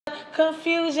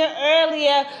confusion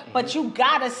earlier, but you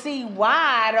gotta see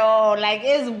why though. Like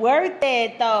it's worth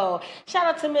it though. Shout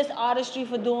out to Miss Artistry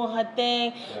for doing her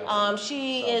thing.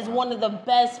 She is one of the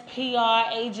best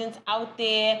PR agents out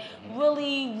there.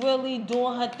 Really, really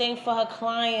doing her thing for her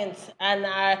clients, and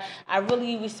I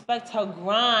really respect her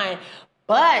grind.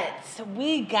 But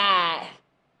we got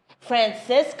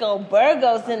Francisco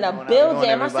Burgos in the building.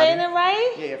 Am I saying it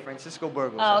right? Yeah, Francisco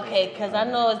Burgos. Oh, okay, because I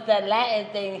know it's that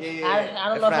Latin thing. Yeah. I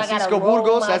don't know Francisco if I got to roll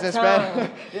Burgos, my as in tongue.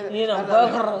 Spanish. You know,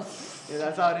 Burgos. Yeah,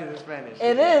 that's how it is in Spanish.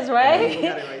 It is, right? You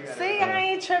got it right, you got See, it. I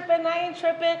ain't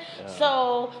tripping. Yeah.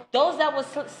 So, those that was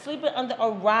sleeping under a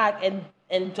rock and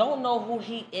don't know who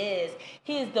he is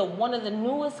one of the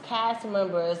newest cast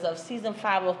members of season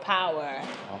 5 of Power.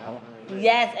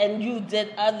 Yes, and you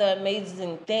did other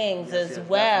amazing things as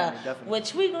well, definitely.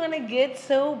 which we're gonna get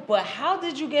to. But how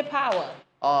did you get Power?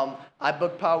 I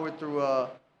booked Power through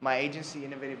my agency,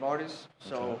 Innovative Artists.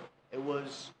 So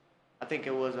I think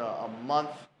it was a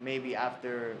month maybe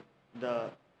after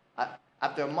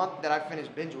after a month that I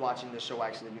finished binge watching the show,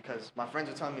 actually, because my friends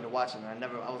were telling me to watch it, and I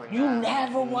was like, You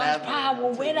never watched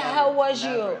Power. Where the hell was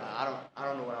you? I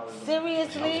don't know what I was doing.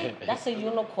 Seriously? That's a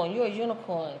unicorn. You're a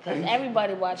unicorn. Because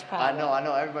everybody watched Power. I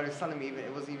know. Everybody was telling me,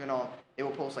 it was even on, they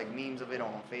would post like memes of it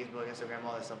on Facebook, Instagram,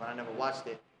 all that stuff, and I never watched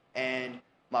it. And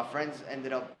my friends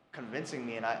ended up convincing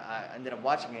me, and I ended up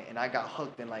watching it, and I got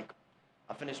hooked, and like,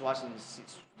 I finished watching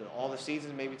all the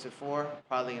seasons, maybe to 4,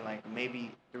 probably in like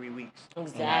maybe 3 weeks.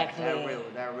 Exactly.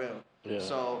 That real. Yeah.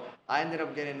 So I ended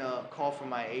up getting a call from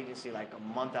my agency like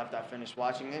a month after I finished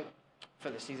watching it for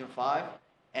the season 5.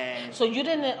 And so you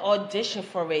didn't audition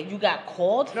for it. You got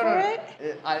called for it?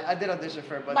 I did audition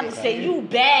for it, but I'm about to say you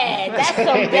bad. That's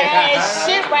some bad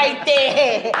shit right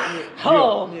there.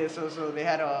 Oh. Yeah. So they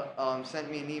had sent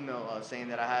me an email saying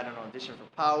that I had an audition for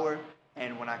Power.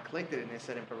 And when I clicked it and it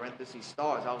said in parentheses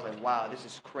stars, I was like, wow, this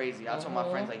is crazy. I told my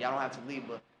friends, like, y'all don't have to leave,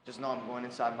 but just know I'm going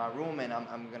inside my room and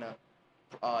I'm going to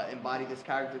embody this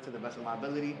character to the best of my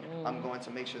ability. I'm going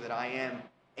to make sure that I am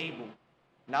able.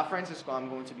 Not Francisco, I'm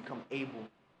going to become able.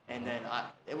 And then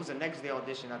it was a next day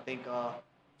audition, I think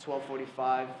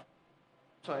 12:45.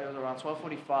 Sorry, it was around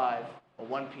 12:45 or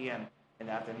 1 p.m. in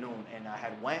the afternoon. And I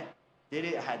had did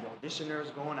it. I had the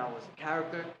auditioners going. I was a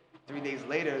character. 3 days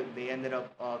later, they ended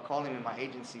up calling me my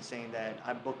agency saying that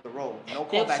I booked the role. No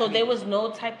callback. So there was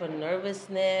no type of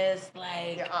nervousness,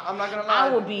 like. Yeah, I'm not gonna lie. I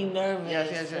would be nervous.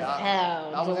 Yes.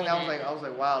 I was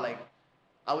like, wow, like,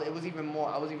 I was even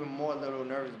more a little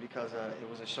nervous because it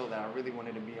was a show that I really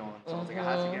wanted to be on. So I was like, I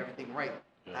had to get everything right.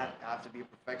 I have to be a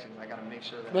perfectionist. I gotta make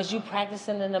sure that. Was you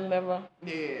practicing in the mirror?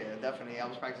 Yeah, definitely. I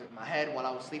was practicing in my head while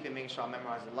I was sleeping, making sure I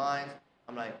memorized the lines.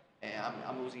 I'm like. And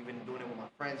I was even doing it with my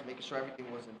friends, making sure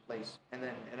everything was in place. And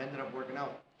then it ended up working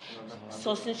out.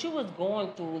 So since you was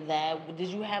going through that, did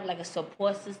you have like a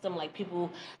support system, like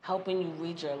people helping you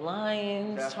read your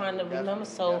lines, trying to remember?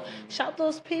 So shout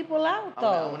those people out, though.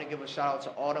 I want to give a shout out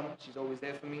to Autumn. She's always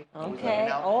there for me.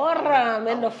 Okay, Autumn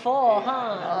in the fall, huh?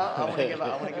 I want to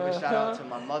give a shout out to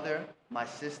my mother, my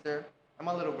sister, and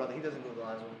my little brother. He doesn't do the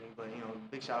lines with me,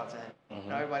 but big shout out to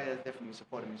him. Everybody that's there for me,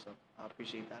 supporting me, so I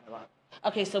appreciate that a lot.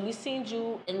 Okay, so we seen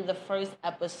you in the first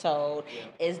episode.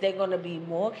 Yeah. Is there gonna be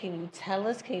more? Can you tell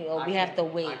us? We have to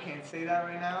wait? I can't say that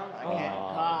right now. I can't.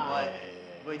 God.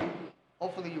 But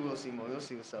hopefully you will see more. You'll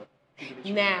see what's up.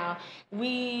 Now,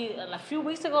 a few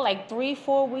weeks ago, like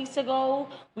 3-4 weeks ago,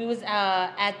 we was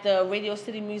at the Radio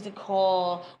City Music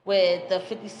Hall with the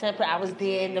 50 Cent. I was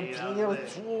there in the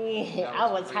building.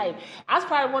 I was hyped. I was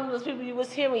probably one of those people you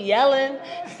was hearing yelling,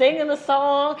 singing a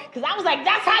song, because I was like,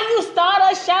 that's how you start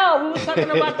a show. We was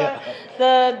talking about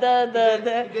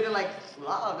the You did it like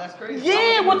live. That's crazy.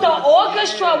 Yeah, with the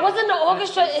orchestra. Wasn't the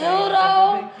orchestra ill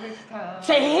though?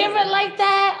 To hear it like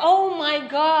that, oh my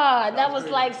God, that was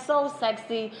like so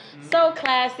sexy, so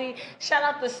classy. Shout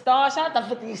out to Star, shout out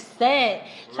to 50 Cent,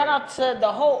 shout out to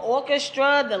the whole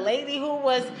orchestra, the lady who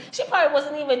she probably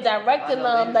wasn't even directing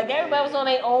them, like everybody was on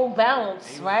their own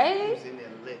bounce, right?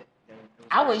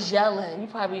 I was yelling. You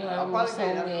probably heard me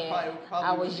somewhere.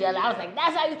 I was yelling. I was like,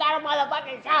 that's how you start a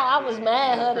motherfucking show. I was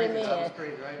mad hood in there. That was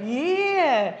crazy, right?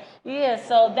 Yeah.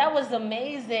 So that was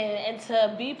amazing. And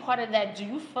to be part of that, do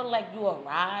you feel like you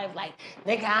arrived? Like,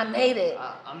 nigga, I made it.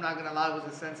 I'm not gonna lie. It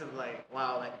was a sense of like,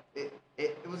 wow, like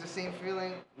it was the same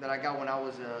feeling that I got when I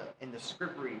was in the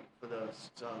script read for the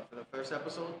first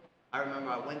episode. I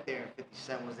remember I went there and 50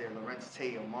 Cent was there, Lorenz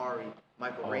Tate, Omari,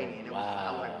 Michael Rainey, and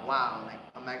I was like, wow, like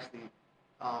I'm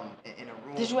in a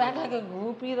room. Did you act like a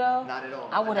groupie though? Not at all.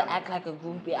 I would have acted like a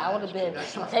groupie. I would have been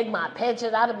That's take my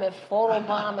pictures. I'd have been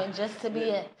photobombing just to be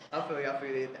a. I feel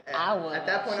you. I would. At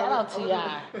that point, Shout out to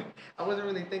y'all. I wasn't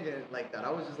really thinking like that.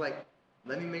 I was just like,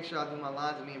 let me make sure I do my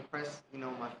lines and me impress,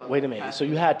 my fellow. Wait a minute. cast So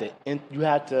you had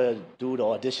to do the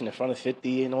audition in front of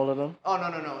 50 and all of them? Oh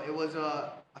no. It was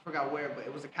I forgot where, but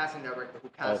it was a casting director who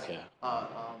cast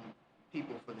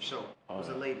people for the show. It was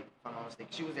a lady, if I'm not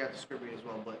mistaken. She was there at the script read as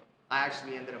well, but I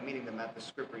actually ended up meeting them at the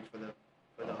script read for the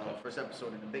first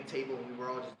episode in the big table, and we were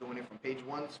all just doing it from page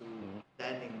 1 to the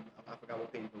ending. I forgot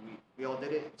what page, but we all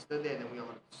did it, stood there, and then we all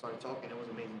started talking. It was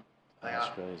amazing. That's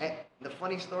crazy. And the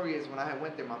funny story is when I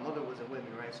went there, my mother wasn't with me,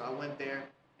 right? So I went there,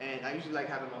 and I usually like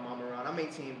having my mom around. I'm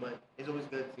 18, but it's always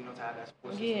good, to have that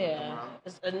support system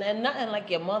come around. And nothing like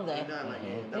your mother. Nothing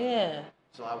like Yeah.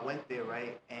 So I went there,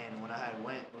 right? And when I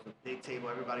went, it was a big table.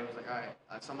 Everybody was like, all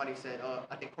right. Somebody said,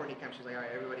 I think Courtney came. She was like, all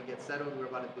right, everybody get settled. We're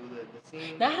about to do the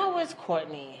scene. Now, how is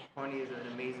Courtney? Courtney is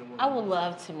an amazing woman. I would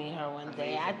love to meet her one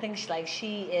day. I think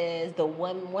she is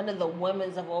one of the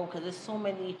women of old, because there's so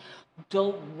many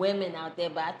dope women out there,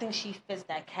 but I think she fits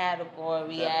that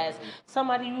category as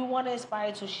somebody you want to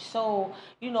inspire to. She's so,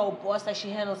 boss, like she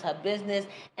handles her business,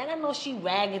 and I know she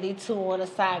raggedy too on the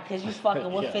side, because you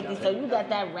fucking with 50, so you got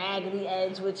that raggedy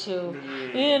edge with you,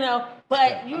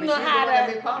 but you know how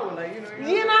to,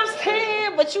 you know what I'm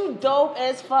saying, but you dope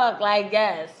as fuck, like,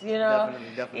 yes,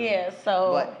 Definitely. Yeah,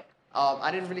 so. But I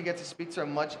didn't really get to speak to her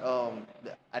much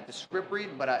at the script read,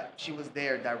 but she was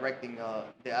there directing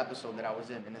the episode that I was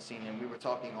in the scene, and we were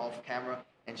talking off camera,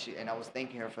 and I was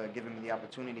thanking her for giving me the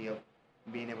opportunity of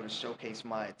being able to showcase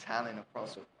my talent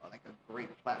across a great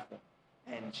platform.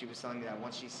 And she was telling me that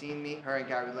once she seen me, her and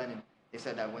Gary Lennon, they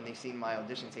said that when they seen my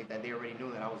audition tape, that they already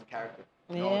knew that I was a character.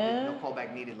 No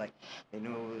callback needed. Like, they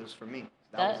knew it was for me.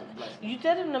 That was a blessing. You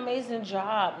did an amazing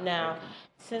job. Now,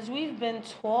 since we've been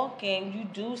talking, you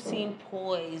do seem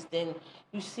poised, and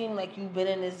you seem like you've been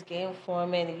in this game for a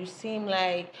minute. You seem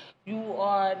like you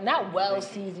are not well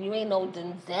seasoned. You ain't no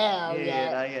Denzel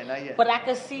yet. Not yet. But I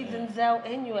could see Denzel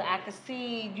in you. I could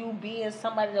see you being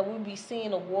somebody that we'll be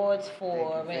seeing awards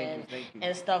for Thank you.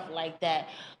 and stuff like that.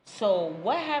 So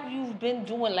what have you been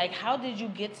doing? Like, how did you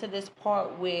get to this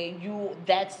part where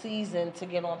that season to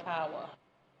get on Power?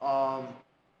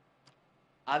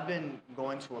 I've been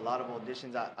going to a lot of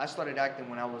auditions. I started acting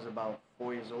when I was about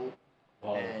 4 years old,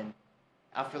 and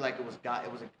I feel like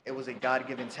it was a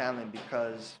God-given talent,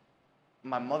 because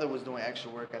my mother was doing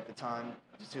extra work at the time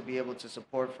to be able to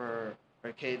support for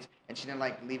her kids, and she didn't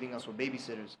like leaving us with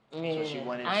babysitters. Yeah. So she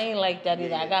wanted. I ain't like that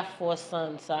either. I got 4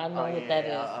 sons, so I know what that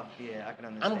is. I can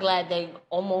understand. I'm glad they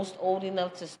almost old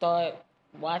enough to start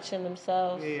watching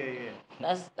themselves.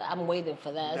 Yeah. I'm waiting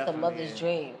for that. That's the mother's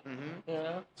dream.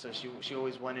 Mm-hmm. So she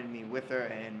always wanted me with her,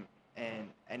 and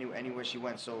anywhere she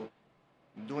went. So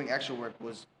doing extra work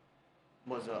was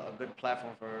a good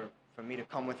platform for me to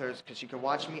come with her, because she could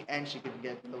watch me and she could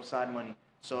get a little side money.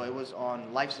 So it was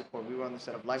on life support. We were on the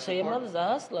set of life support. So your mother's a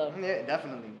hustler. Yeah,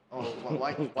 definitely. Oh,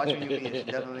 watch when you meet her.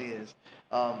 She definitely is.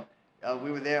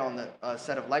 We were there on the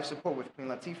set of life support with Queen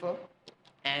Latifah,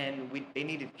 and they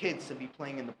needed kids to be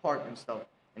playing in the park and stuff.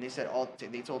 And they said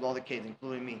they told all the kids,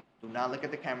 including me, do not look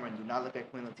at the camera and do not look at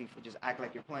Queen Latifah. Just act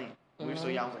like you're playing. We were so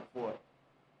young. I was like 4,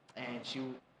 and she,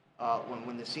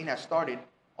 when the scene had started,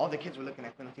 all the kids were looking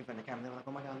at Queen Latifah in the camera. They were like,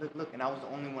 "Oh my God, look!" And I was the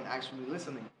only one actually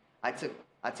listening. I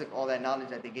took all that knowledge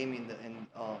that they gave me and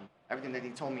everything that they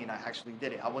told me, and I actually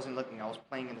did it. I wasn't looking. I was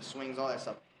playing in the swings, all that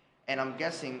stuff. And I'm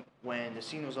guessing when the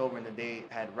scene was over and the day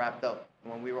had wrapped up,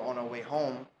 when we were on our way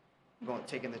home,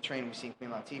 taking the train, we seen Queen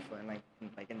Latifah and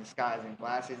like in disguise and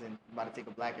glasses and about to take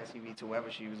a black SUV to wherever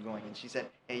she was going. And she said,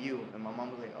 "Hey, you." And my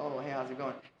mom was like, "Oh, hey, how's it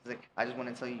going?" She's like, "I just want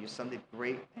to tell you your son did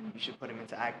great and you should put him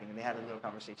into acting." And they had a little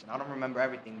conversation. I don't remember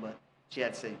everything, but she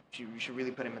had said you should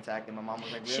really put him into acting. My mom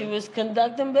was like, "Really?" She was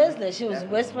conducting business. She was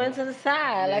whispering to the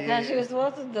side, how she was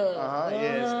supposed to do.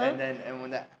 Yes.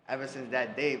 And ever since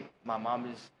that day, my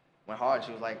mom just went hard.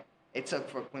 She was like, it took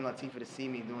for Queen Latifah to see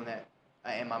me doing that,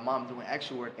 and my mom doing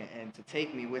extra work, and to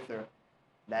take me with her,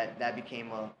 that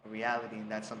became a reality, and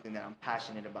that's something that I'm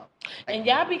passionate about. And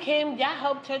y'all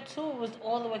helped her too. It was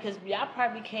all the way, because y'all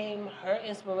probably became her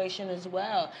inspiration as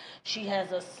well. She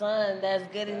has a son that's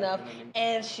good enough,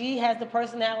 and she has the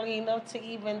personality enough to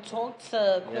even talk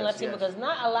to Queen Latifah, because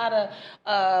not a lot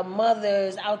of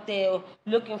mothers out there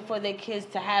looking for their kids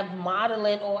to have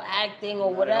modeling or acting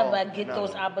or whatever, get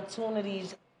those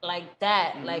opportunities like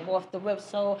that, like off the rip.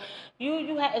 So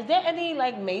you had, is there any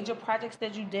like major projects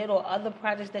that you did or other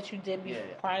projects that you did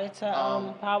prior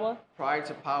to Power? Prior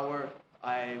to Power,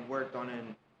 I worked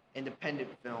on independent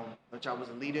film, which I was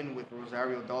a lead in with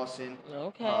Rosario Dawson,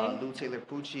 Okay. Lou Taylor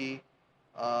Pucci.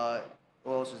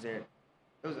 Who else was there?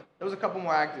 There was a couple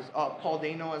more actors. Paul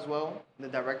Dano as well. The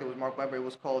director was Mark Webber. It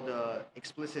was called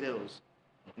Explicit Ills.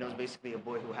 And it was basically a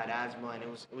boy who had asthma, and it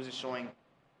was just showing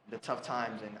the tough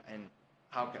times and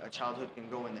how a childhood can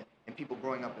go and people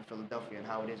growing up in Philadelphia and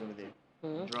how it is over there.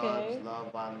 Okay. Drugs,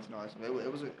 love, violence, and all that stuff.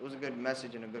 It was a good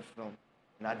message and a good film.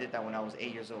 And I did that when I was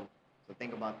 8 years old. So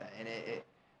think about that. And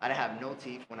I didn't have no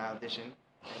teeth when I auditioned.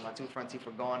 And my two front teeth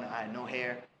were gone. I had no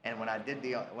hair. And when I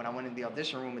went in the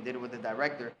audition room and did it with the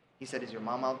director, he said, "Is your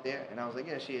mom out there?" And I was like,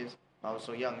 "Yeah, she is." I was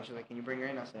so young. And she was like, "Can you bring her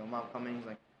in?" I said, "Oh, Mom, come in." He's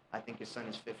like, "I think your son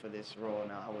is fit for this role.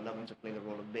 Now I would love him to play the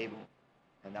role of Babel."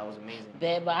 And that was amazing.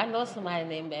 Bebo, I know somebody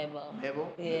named Bebo. Bebo?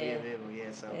 Yeah. Bebo,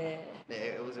 yeah. So Yeah.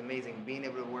 it was amazing. Being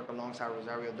able to work alongside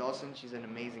Rosario Dawson, she's an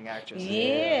amazing actress.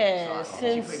 Yeah, So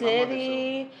Sin she played my mother,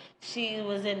 City. She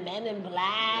was in Men in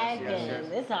Black,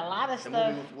 and there's a lot of the stuff.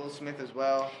 movie with Will Smith as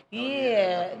well.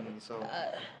 Yeah. Definitely. So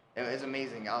it's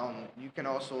amazing. You can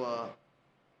also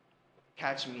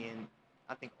catch me in,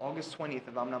 I think, August 20th,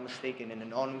 if I'm not mistaken, in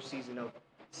an all-new season of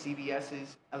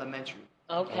CBS's Elementary.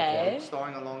 Okay.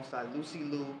 Starring alongside Lucy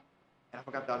Liu, and I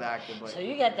forgot the other actor, but So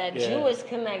you got that Jewish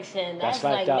connection. That's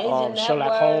like like the major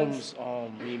Sherlock networks.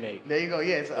 Holmes remake. there you go.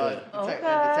 Yeah, it's Okay.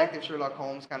 Detective Sherlock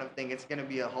Holmes kind of thing. It's gonna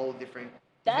be a whole different.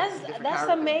 That's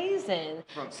character. amazing.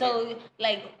 So,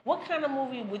 like, what kind of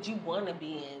movie would you want to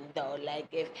be in, though? Like,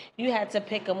 if you had to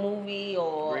pick a movie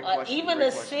or even great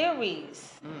a question.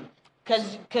 series,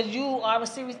 because you are a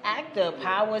series actor,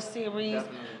 Power series,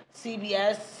 Definitely.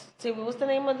 CBS series. What's the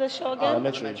name of the show again?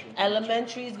 Elementary.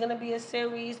 Elementary is gonna be a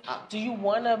series. Do you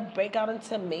want to break out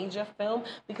into major film?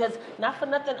 Because not for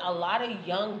nothing, a lot of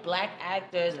young black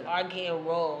actors are getting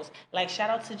roles. Like shout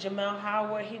out to Jamel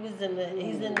Howard. He's in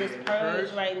this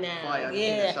Purge right now. Fire.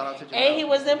 Yeah, Shout out to Jamel. and he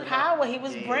was in Jamel. Power. He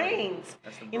was Yeah. Brains.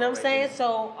 That's the You know what I'm bro saying? right there.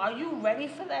 So are you ready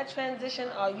for that transition?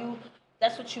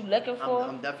 That's what you looking for?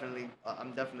 I'm definitely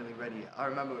ready. I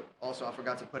remember also I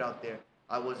forgot to put out there.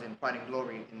 I was in Pride and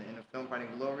Glory in the film Pride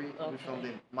and Glory. We filmed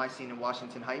in my scene in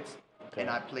Washington Heights, and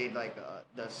I played like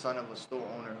the son of a store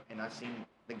owner, and I seen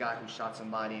the guy who shot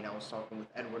somebody, and I was talking with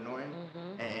Edward Norton,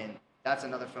 and that's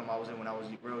another film I was in when I was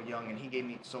real young, and he gave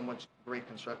me so much great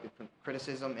constructive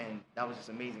criticism, and that was just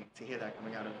amazing to hear that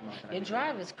coming out of his mouth. Your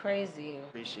drive is crazy.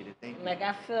 Appreciate it. Thank you. Like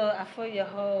I feel your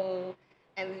whole,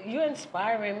 and you're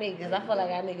inspiring me because I feel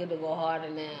like I need to go harder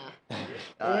now.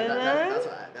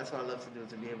 That's what I love to do,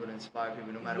 to be able to inspire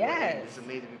people no matter what age. It's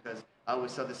amazing because I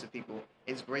always tell this to people.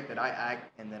 It's great that I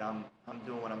act and that I'm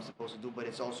doing what I'm supposed to do, but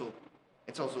it's also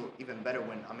even better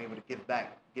when I'm able to give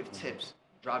back, give tips,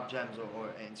 drop gems, or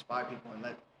inspire people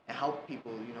and help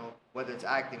people. You know, whether it's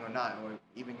acting or not, or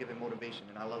even giving motivation.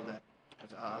 And I love that.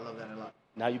 I love that a lot.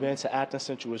 Now you've been into acting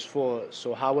since you was 4.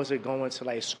 So how was it going to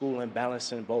like school and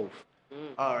balancing both?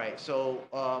 All right. So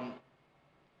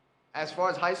as far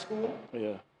as high school,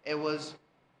 it was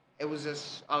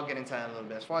just, I'll get into that in a little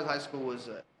bit. As far as high school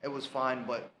it was fine,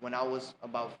 but when I was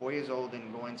about 4 years old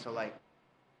and going to like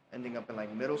ending up in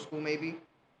like middle school maybe,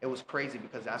 it was crazy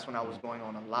because that's when I was going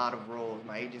on a lot of roles.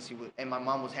 My agency and my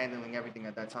mom was handling everything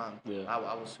at that time. I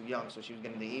was too young, so she was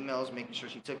getting the emails, making sure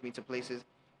she took me to places.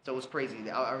 So it was crazy.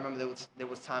 I remember there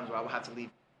was times where I would have to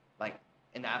leave like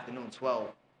in the afternoon, 12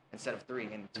 instead of 3,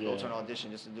 and to go to an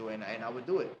audition just to do it, and I would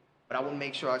do it. But I would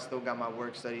make sure I still got my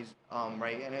work studies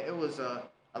right, and it was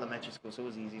elementary school, so it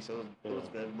was easy, so it was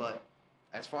good. But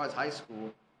as far as high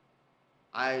school,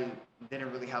 I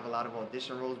didn't really have a lot of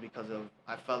audition roles because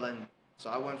I fell in. So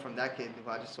I went from that kid, if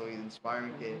I just saw you, the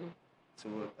inspiring kid,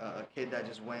 to a kid that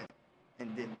just went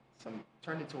and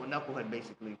turned into a knucklehead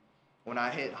basically. When I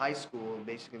hit high school,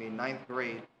 basically in 9th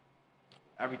grade,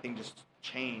 everything just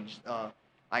changed.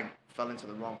 I fell into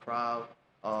the wrong crowd.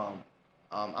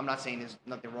 I'm not saying there's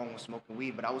nothing wrong with smoking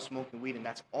weed, but I was smoking weed, and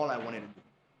that's all I wanted to do.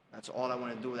 That's all I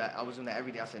wanted to do. That I was doing that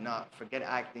every day. I said, nah, forget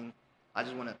acting. I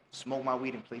just want to smoke my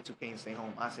weed and play 2K and stay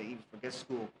home. I said, even forget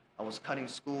school. I was cutting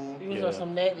school. You was on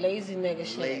some lazy nigga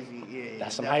shit. Lazy, yeah.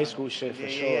 That's some high school shit for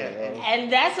sure.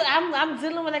 And that's I'm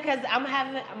dealing with it because I'm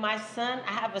having my son.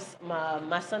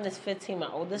 My son is 15, my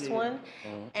oldest one,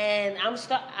 and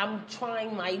I'm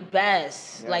trying my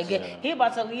best. He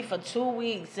about to leave for 2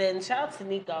 weeks, and shout out to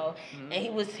Nico, and he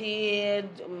was here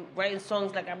writing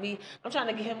songs. I'm trying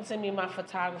to get him to be my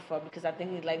photographer because I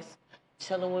think he likes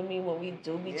chilling with me when we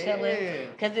do be chilling,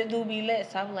 because it do be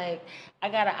lit. So I'm like, I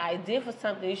got an idea for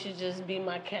something. You should just be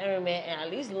my cameraman and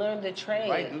at least learn the trade.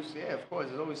 Right, Deuce. Yeah, of course.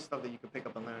 There's always stuff that you can pick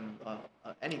up and learn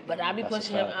anything. But I be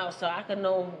pushing him out so I can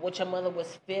know what your mother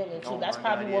was feeling too. That's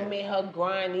probably what made her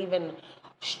grind even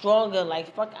stronger.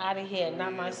 Like, fuck out of here,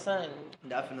 not my son.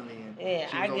 Definitely. And Yeah,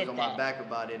 she I was always get on that. my back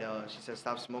about it. She said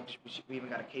stop smoking. We even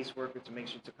got a caseworker to make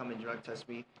sure to come and drug test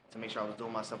me to make sure I was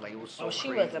doing my stuff. Like, it was so She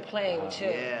crazy. wasn't playing with you.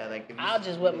 Yeah, like if you I'll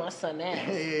just whip my son ass.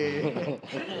 Yeah,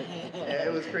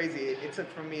 it was crazy. It took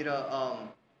for me to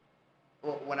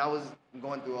well, when I was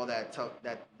going through all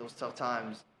those tough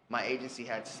times, my agency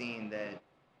had seen that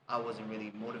I wasn't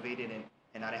really motivated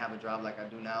and I didn't have a job like I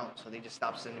do now, so they just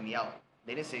stopped sending me out.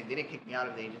 They didn't kick me out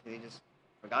of the agency. They just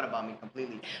forgot about me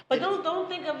completely. But don't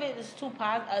think of it as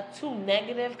too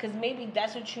negative, because maybe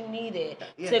that's what you needed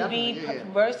to be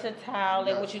versatile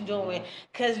in what you're doing.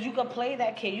 Because you could play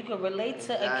that kid, you could relate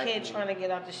to a kid trying to get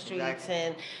out the streets,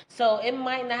 and so it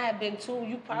might not have been too.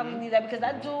 You probably need that, because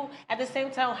I do at the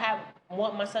same time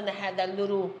want my son to have that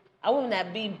little. I want him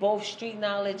to be both street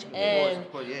knowledge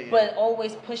but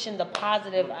always pushing the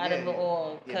positive out of it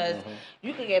all, because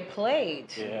you could get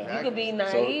played. Yeah. You could be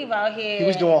naive out here. He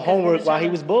was doing homework while he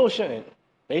was bullshitting.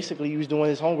 Basically, he was doing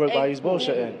his homework while he was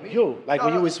bullshitting.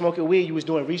 When you was smoking weed, you was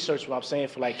doing research. What I'm saying,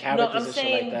 for like characters and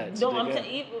shit like that. No, I'm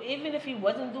saying even if he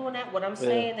wasn't doing that, what I'm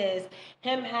saying is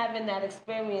him having that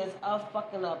experience of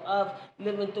fucking up, of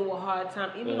living through a hard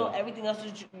time. Even though everything else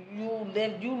that you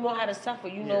live, you know how to suffer.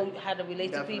 You know how to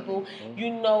relate to people. You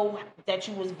know that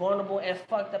you was vulnerable and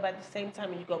fucked up at the same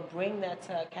time, and you can bring that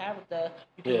to a character.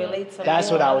 You can relate to.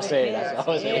 That's what I was saying.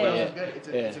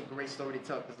 It's a great story to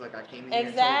tell, because like I came in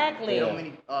exactly.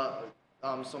 Here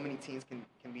so many teens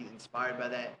can be inspired by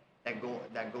that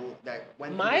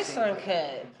went my son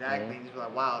could. Exactly. He's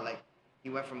like, wow, like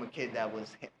he went from a kid that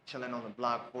was chilling on the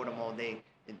block, Fordham all day,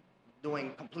 and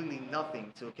doing completely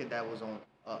nothing, to a kid that was on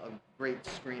a great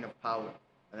screen of power.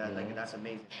 And like, that's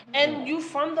amazing. And you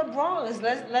from the Bronx?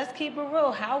 Let's keep it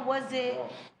real. How was it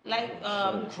like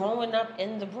growing up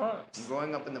in the Bronx?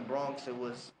 Growing up in the Bronx, it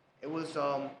was there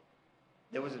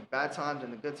was bad times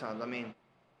and the good times. I mean,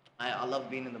 I love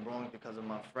being in the Bronx because of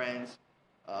my friends,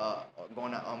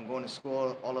 going to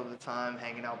school all of the time,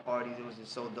 hanging out parties. It was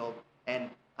just so dope.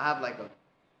 And I have like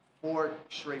four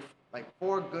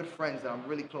good friends that I'm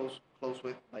really close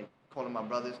with, like calling my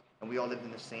brothers, and we all lived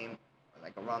in the same,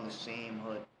 like around the same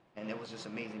hood, and it was just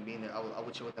amazing being there. I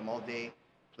would chill with them all day,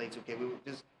 play 2K.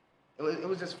 It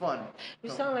was just fun. You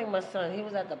sound like my son. He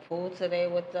was at the pool today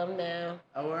with them now.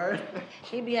 A word?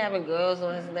 He be having girls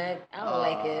on his neck. I don't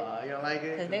like it. You don't like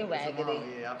it? Because they raggedy.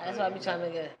 That's why I be trying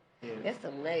to get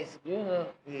some nice,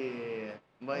 Yeah.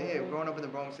 But growing up in the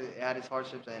Bronx, it had its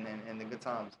hardships and the good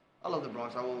times. I love the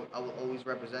Bronx. I will always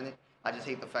represent it. I just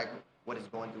hate the fact what it's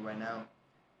going through right now.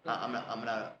 I'm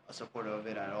not a supporter of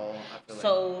it at all. I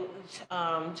feel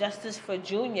Justice for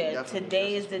Junior.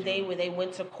 Today is the day where they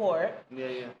went to court.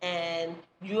 Yeah. And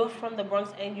you're from the Bronx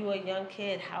and you're a young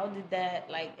kid. How did that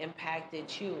like impacted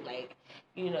you? Like,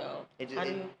 you know, it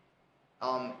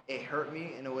hurt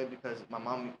me in a way, because my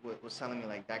mom was telling me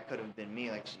like that could have been me.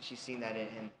 Like she seen that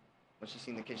in when she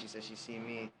seen the kid, she said she seen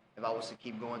me. If I was to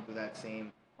keep going through that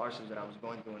same hardships that I was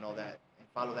going through and all that, and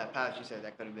follow that path, she said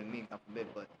that could have been me, God forbid.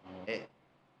 But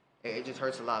it just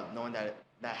hurts a lot knowing that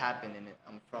happened, and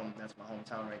that's my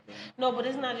hometown right there. No, but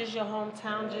it's not just your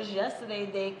hometown. Just yesterday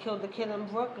they killed the kid in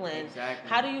Brooklyn. Exactly.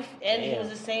 How do you? And he was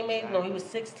the same age. No, he was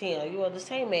 16. You are the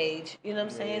same age. You know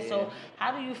what I'm saying? So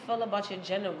how do you feel about your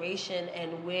generation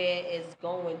and where it's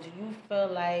going? Do you feel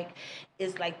like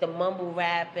it's like the mumble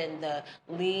rap and the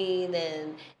lean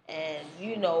and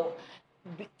you know,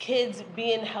 kids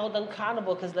being held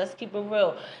accountable? Because let's keep it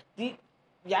real.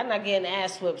 Y'all not getting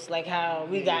ass whips like how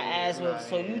we got ass whips.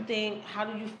 So you think, how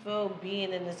do you feel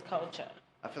being in this culture?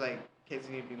 I feel like kids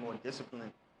need to be more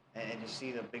disciplined and just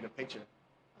see the bigger picture.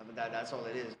 I mean, that's all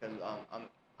it is. Because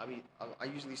I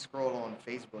usually scroll on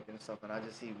Facebook and stuff, and I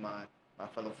just see my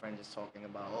fellow friends just talking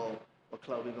about, what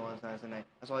club we going tonight.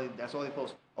 That's all they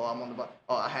post. I'm on the bus.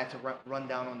 I had to run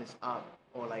down on this op,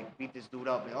 or like beat this dude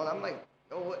up, and all. I'm like,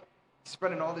 what?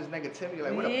 Spreading all this negativity,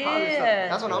 like what a positive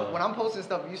stuff. That's when I'm posting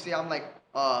stuff. You see, I'm like,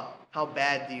 how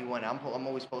bad do you want it? I'm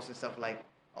always posting stuff like,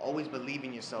 always believe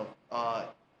in yourself.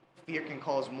 Fear can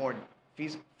cause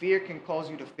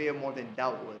you to fear more than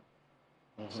doubt would.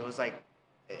 Mm-hmm. So it's like,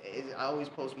 I always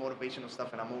post motivational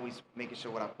stuff, and I'm always making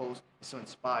sure what I post is to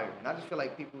inspire. And I just feel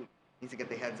like people need to get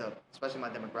their heads up, especially my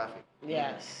demographic.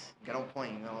 Yes. Get on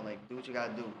point, like do what you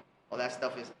gotta do. All that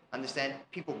stuff is, understand,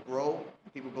 people grow,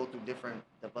 people go through different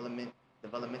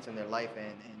developments in their life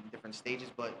and different stages,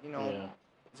 but,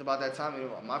 it's about that time.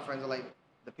 My friends are like,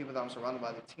 the people that I'm surrounded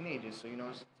by, they're teenagers, so,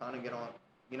 it's time to get on.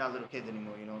 You're not little kids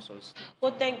anymore, so it's...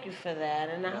 Well, thank you for that,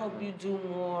 and I hope you do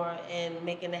more in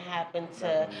making it happen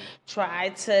to try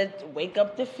to wake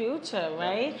up the future,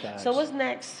 right? So what's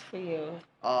next for you?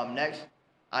 Next,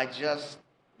 I just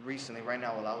recently, right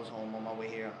now, while I was home on my way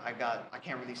here, I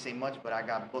can't really say much, but I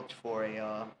got booked for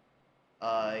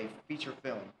a feature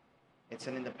film. It's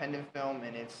an independent film,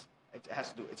 and it's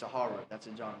a horror. That's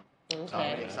a genre. Okay. So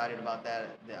I'm really excited about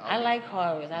that. I like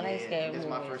horrors. I like scary movies. This is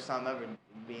my first time ever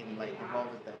being like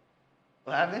involved with that.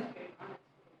 What happened?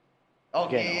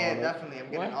 Okay, yeah, definitely.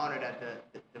 I'm getting honored at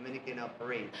the Dominican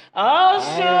parade. Oh,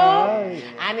 shoot.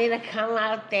 I need to come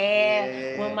out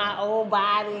there with my old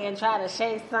body and try to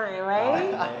shake something,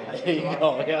 right? There you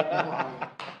go. Yeah.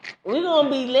 We're going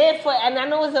to be lit for, and I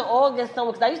know it's in August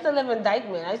somewhere, because I used to live in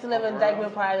Dykeman. I used to live in Dykeman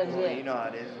prior to You know how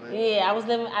it is. Yeah,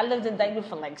 I lived in Dykeman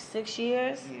for like 6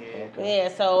 years. Yeah. Okay. Yeah,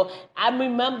 so I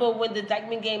remember when the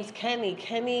Dykeman games,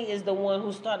 Kenny is the one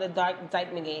who started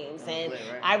Dykeman games. And lit,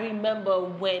 right? I remember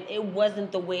when it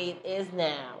wasn't the way it is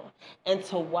now. And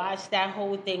to watch that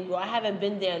whole thing grow. I haven't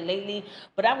been there lately,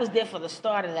 but I was there for the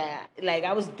start of that. Like,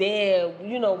 I was there,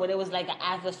 when it was like an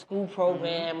after-school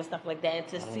program and stuff like that. And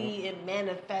to see it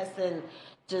manifest and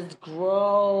just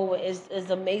grow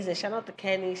is amazing. Shout out to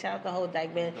Kenny. Shout out to whole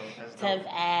Dykeman. 10th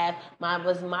Ave.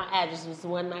 My address was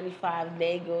 195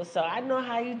 Nagle. So I know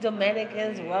how you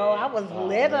Dominicans roll. I was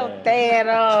lit up there,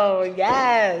 though.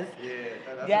 Yes. Yeah,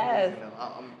 that's yes.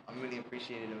 Amazing, I'm really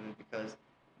appreciative of it because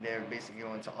they're basically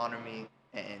going to honor me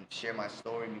and share my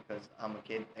story because I'm a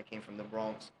kid that came from the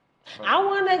Bronx. I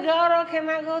want to go, though. Can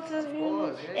I go to the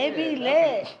course, It be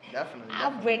lit. Definitely.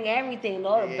 I'll bring everything,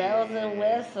 all the bells and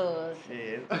whistles.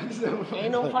 Yeah.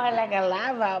 Ain't no party like a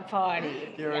live-out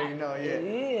party. You already know, yeah.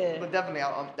 Yeah. But definitely,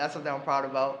 that's something I'm proud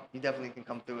about. You definitely can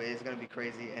come through it. It's going to be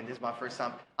crazy. And this is my first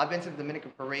time. I've been to the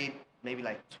Dominican parade maybe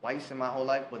like twice in my whole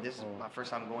life, but this is my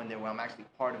first time going there where I'm actually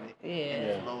part of it.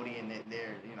 Yeah. And floating, and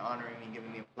they're honoring me,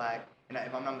 giving me a plaque. And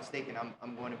if I'm not mistaken,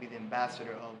 I'm going to be the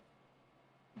ambassador of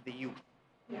the youth.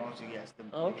 Yes.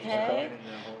 Okay.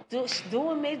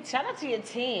 Doing me. Shout out to your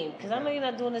team, because I know you're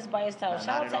not doing this by yourself.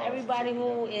 Shout out to everybody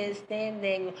who is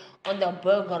standing on the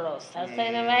Burgos. I'm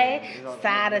saying it right?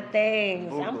 Side of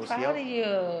things. I'm proud of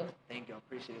you. Thank you. I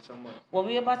appreciate it so much. Well,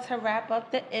 we're about to wrap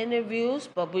up the interviews,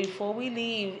 but before we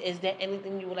leave, is there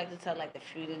anything you would like to tell, like, the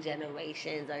future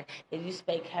generations? Like, if you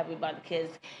speak heavy about the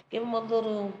kids, give them a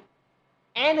little.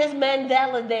 And it's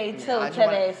Mandela Day too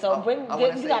today, so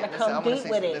you gotta come deep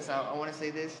with it. Listen, I want to say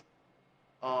this: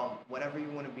 whatever you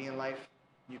want to be in life,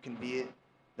 you can be it.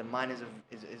 The mind is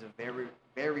a very,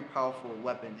 very powerful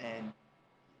weapon, and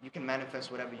you can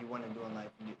manifest whatever you want to do in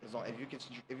life. As long if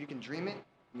you can dream it,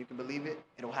 and you can believe it,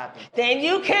 it'll happen. Then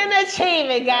you can achieve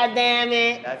it. Goddamn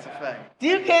it! That's a fact.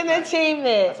 You can achieve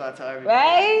it. That's what I tell everybody.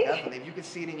 Right? Definitely. If you can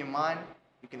see it in your mind,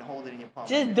 you can hold it in your palm.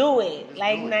 Just do it, Just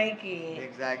like do it. Nike.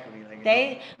 Exactly.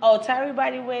 Tell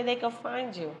everybody where they can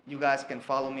find you. You guys can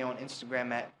follow me on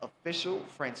Instagram at official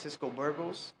Francisco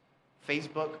Burgos,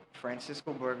 Facebook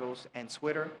Francisco Burgos, and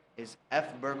Twitter is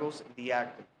fburgos the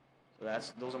actor.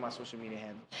 So those are my social media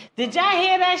handles. Did y'all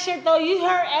hear that shit though? You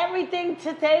heard everything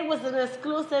today was an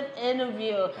exclusive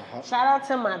interview. Shout out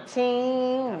to my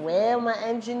team, Will, my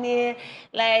engineer.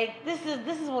 Like this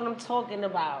is what I'm talking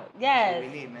about. Yes. That's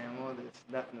what we need, man. More of this.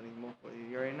 Definitely more for you.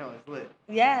 You already know it's lit.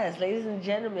 Yes, ladies and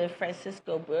gentlemen,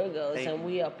 Francisco Burgos, and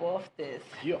we up off this.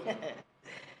 Yeah.